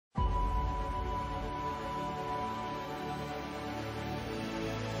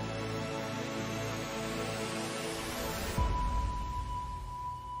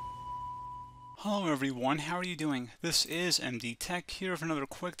Hello everyone, how are you doing? This is MD Tech here with another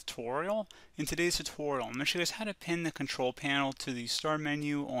quick tutorial. In today's tutorial, I'm going to show you guys how to pin the control panel to the start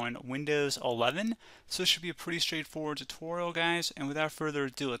menu on Windows 11. So this should be a pretty straightforward tutorial, guys, and without further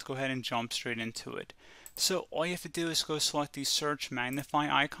ado, let's go ahead and jump straight into it. So all you have to do is go select the search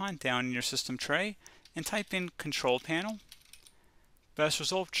magnify icon down in your system tray and type in control panel. Best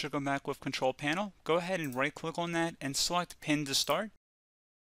result should come back with control panel. Go ahead and right click on that and select pin to start.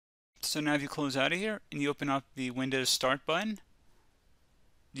 So now if you close out of here and you open up the Windows Start button,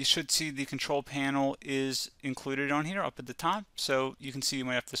 you should see the control panel is included on here up at the top. So you can see you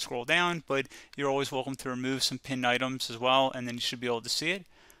might have to scroll down, but you're always welcome to remove some pinned items as well, and then you should be able to see it.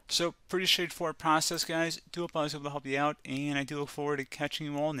 So pretty straightforward process, guys. Do hope I was able to help you out, and I do look forward to catching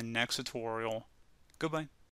you all in the next tutorial. Goodbye.